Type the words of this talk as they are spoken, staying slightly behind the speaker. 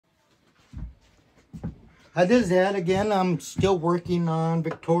This is that again. I'm still working on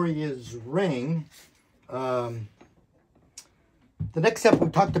Victoria's ring. The next step we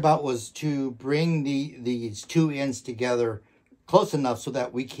talked about was to bring these two ends together close enough so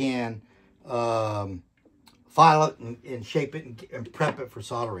that we can file it and shape it and prep it for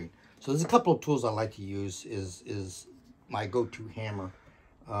soldering. So there's a couple of tools I like to use. Is my go-to hammer.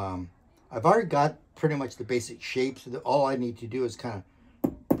 I've already got pretty much the basic shapes. So all I need to do is kind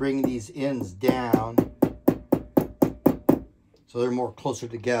of bring these ends down so they're more closer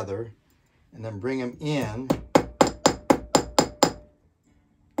together, and then bring them in.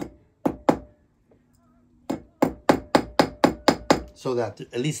 So that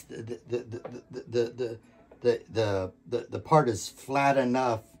at least the part is flat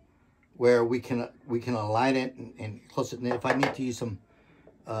enough where we can align it and close it. And if I need to use some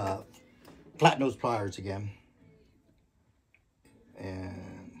flat nose pliers again, and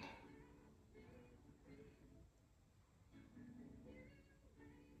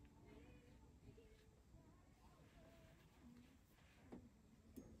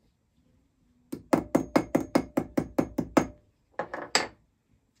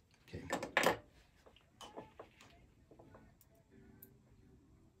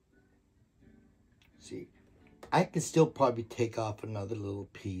see, I could still probably take off another little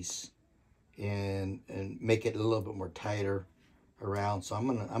piece and make it a little bit more tighter around. So I'm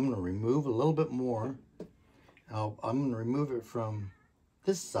gonna remove a little bit more. I'm gonna remove it from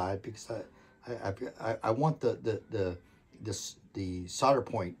this side because I want the solder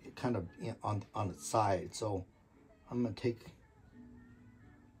point kind of on its side. So I'm gonna take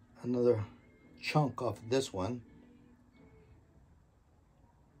another chunk off of this one,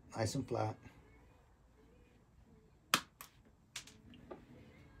 nice and flat.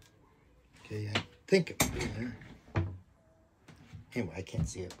 Okay, I think it's in there. Anyway, I can't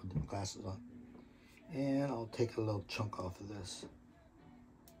see it with my glasses on. And I'll take a little chunk off of this.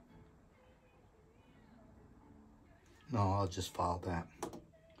 No, I'll just file that.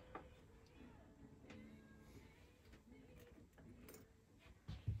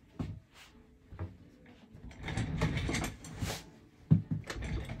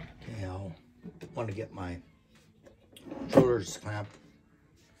 Okay, I'll want to get my shoulders clamped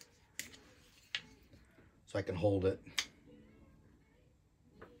so I can hold it.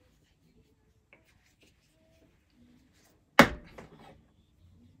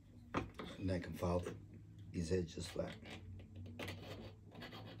 And then I can file these edges flat.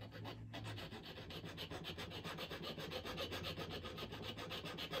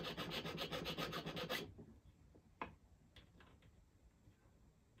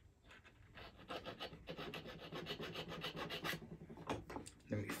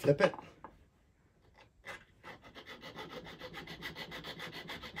 Let me flip it.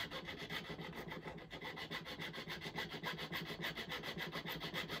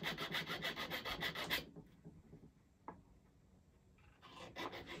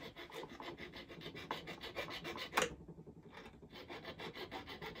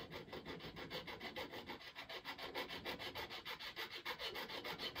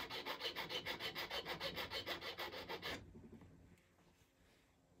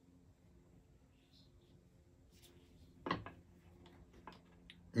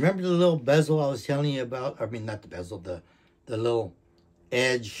 Remember the little bezel I was telling you about? I mean, not the bezel, the little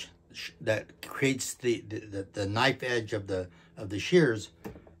edge that creates the knife edge of the shears.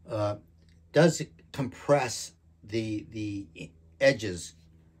 Does compress the edges,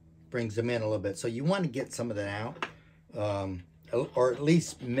 brings them in a little bit. So you want to get some of that out, or at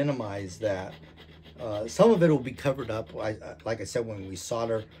least minimize that. Some of it will be covered up. Like I said, when we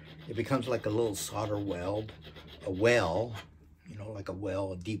solder, it becomes like a little solder weld, a well. You know, like a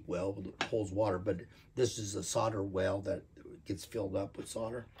well, a deep well that holds water, but this is a solder well that gets filled up with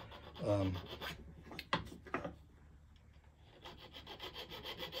solder.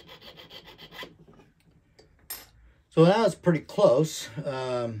 So now it's pretty close.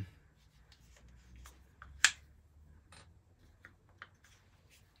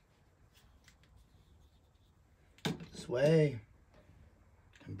 This way,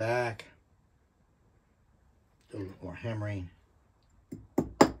 and back, do a little more hammering.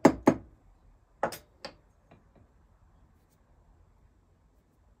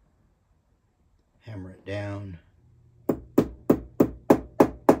 Hammer it down.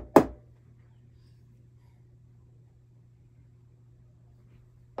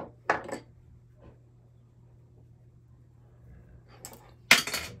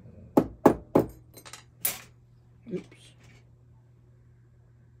 Oops.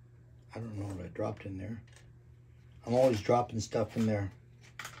 I don't know what I dropped in there. I'm always dropping stuff in there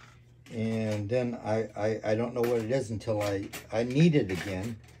and then I don't know what it is until I need it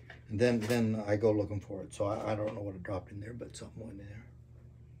again, and then I go looking for it. So I don't know what I dropped in there, but something went in there.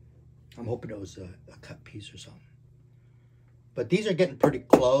 I'm hoping it was a cut piece or something. But these are getting pretty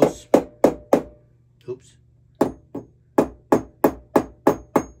close. Oops.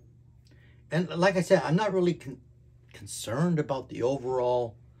 And like I said, I'm not really concerned about the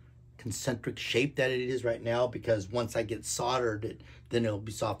overall concentric shape that it is right now, because once I get soldered, then it'll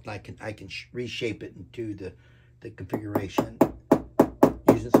be soft and I can reshape it into the configuration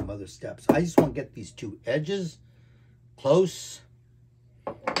using some other steps. I just want to get these two edges close.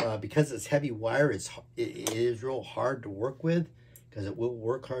 Because it's heavy wire, it is real hard to work with, because it will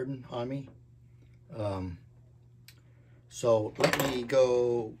work harden on me. So let me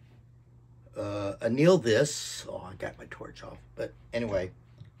go anneal this. Oh, I got my torch off. But anyway,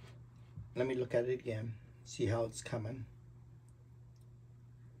 let me look at it again, see how it's coming.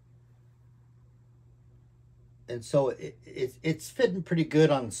 And so it's fitting pretty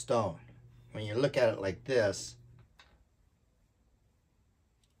good on the stone. When you look at it like this,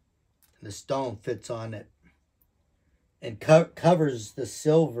 the stone fits on it and covers the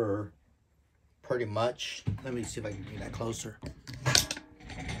silver pretty much. Let me see if I can bring that closer.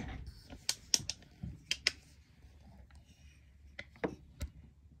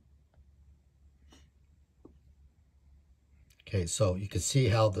 Okay, so you can see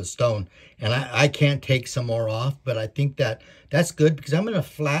how the stone, and I can't take some more off, but I think that's good, because I'm going to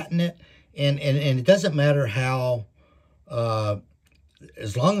flatten it, and it doesn't matter how,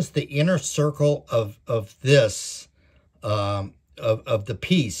 as long as the inner circle of this, of the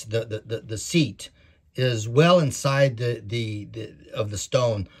piece, the seat, is well inside the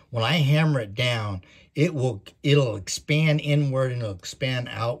stone, when I hammer it down, it'll expand inward and it'll expand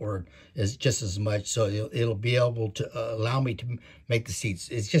outward as just as much. So it'll be able to allow me to make the seats.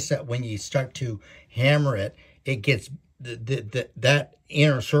 It's just that when you start to hammer it, it gets that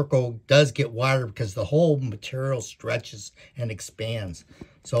inner circle does get wider, because the whole material stretches and expands.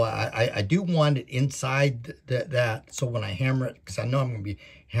 So I do want it inside that. So when I hammer it, because I know I'm going to be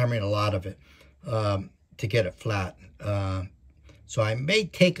hammering a lot of it to get it flat. So I may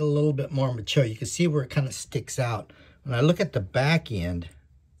take a little bit more material. You can see where it kind of sticks out. When I look at the back end,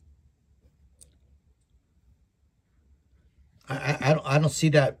 I don't see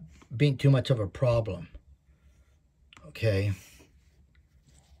that being too much of a problem. Okay,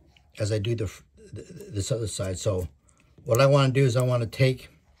 as I do this other side. So what I want to do is I want to take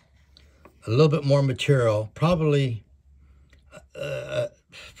a little bit more material, probably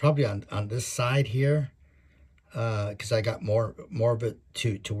on this side here, because I got more of it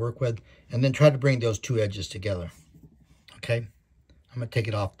to work with, and then try to bring those two edges together. Okay, I'm gonna take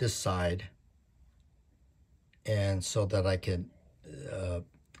it off this side, and so that I can,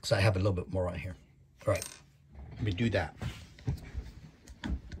 because I have a little bit more on here. All right, let me do that.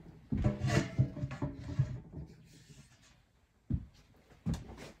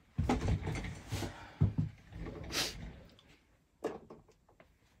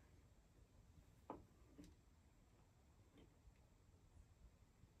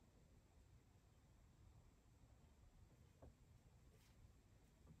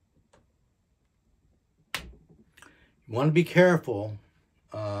 You want to be careful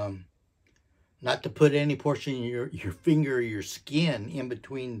not to put any portion of your finger or your skin in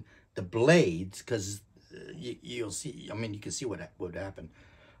between the blades, because you'll see, I mean, you can see what would happen.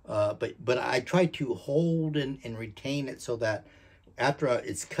 But I try to hold and retain it so that after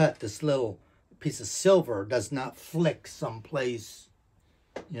it's cut, this little piece of silver does not flick someplace,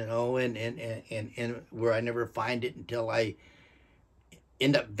 you know, and where I never find it until I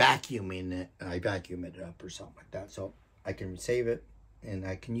end up vacuuming it. I vacuum it up or something like that, so I can save it and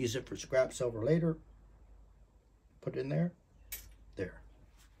I can use it for scrap silver later. Put it in there. There.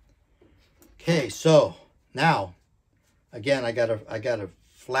 Okay, so now again I gotta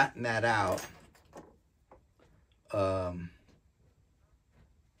flatten that out.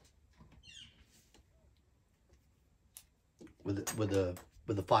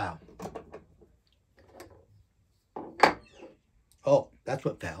 With a file. Oh, that's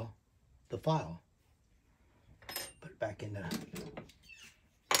what fell. The file. Put it back in there.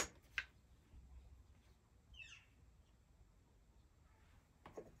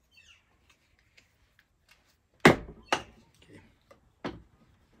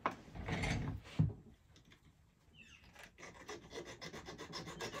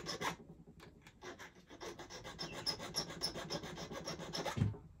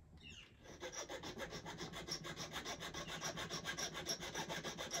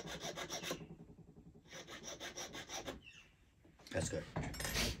 That's good.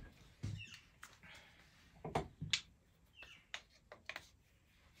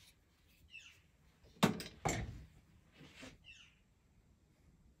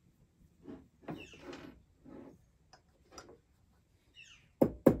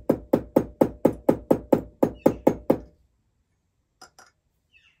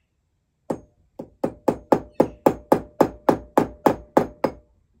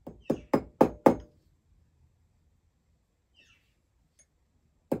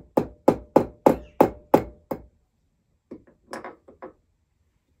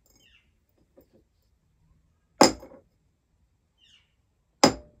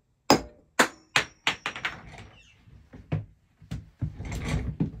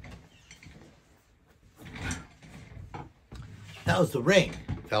 That was the ring.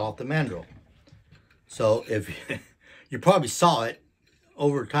 Fell off the mandrel. So if you probably saw it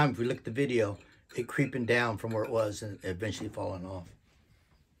over time, if we look at the video, it creeping down from where it was and eventually falling off.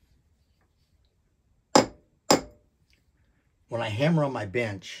 When I hammer on my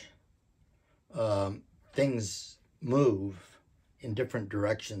bench, things move in different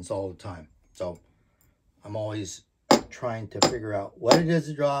directions all the time. So I'm always trying to figure out what it is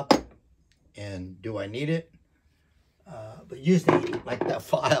to drop and do I need it. But usually, like that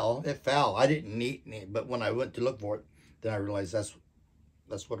file, it fell. I didn't need it, but when I went to look for it, then I realized that's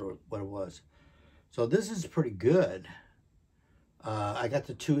what it was. So this is pretty good. I got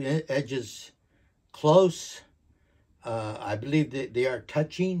the two edges close. I believe that they are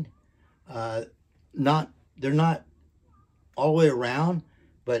touching. They're not all the way around,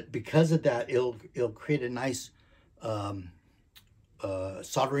 but because of that, it'll create a nice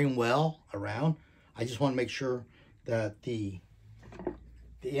soldering well around. I just want to make sure that the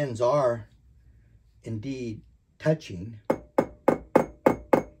ends are indeed touching.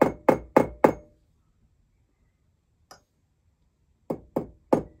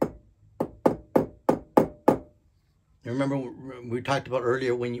 Remember we talked about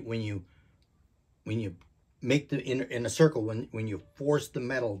earlier when you make the in a circle, when you force the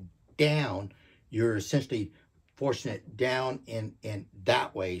metal down, you're essentially forcing it down in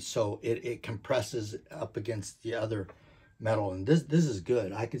that way, so it compresses up against the other metal. And this is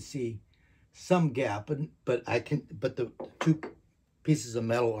good. I can see some gap, but the two pieces of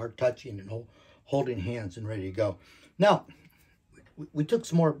metal are touching and holding hands and ready to go. Now we took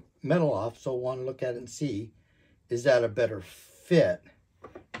some more metal off, so I want to look at it and see, is that a better fit?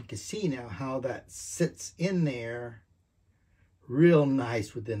 You can see now how that sits in there real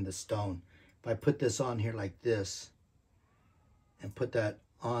nice within the stone. If I put this on here like this and put that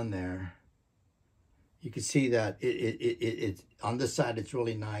on there, you can see that it's on this side it's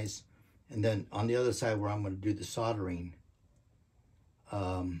really nice, and then on the other side where I'm going to do the soldering,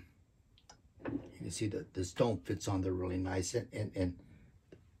 you can see that the stone fits on there really nice, and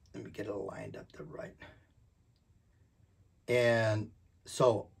let me get it lined up there right. And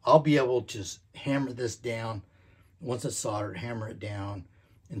so I'll be able to just hammer this down. Once it's soldered, hammer it down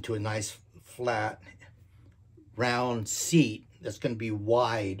into a nice flat round seat that's going to be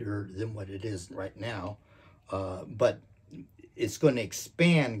wider than what it is right now. But it's going to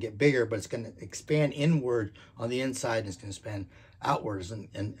expand, get bigger, but it's going to expand inward on the inside, and it's going to expand outwards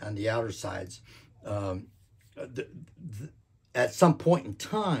and on the outer sides. At some point in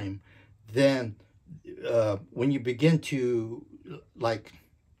time, then when you begin to like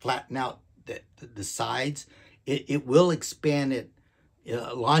flatten out the sides, it will expand it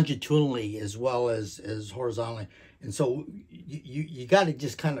longitudinally as well as horizontally. And so you got to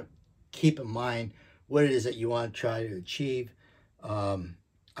just kind of keep in mind what it is that you want to try to achieve.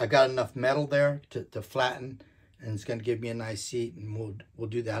 I got enough metal there to flatten, and it's going to give me a nice seat, and we'll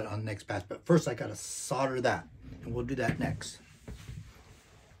do that on the next pass. But first I got to solder that, and we'll do that next.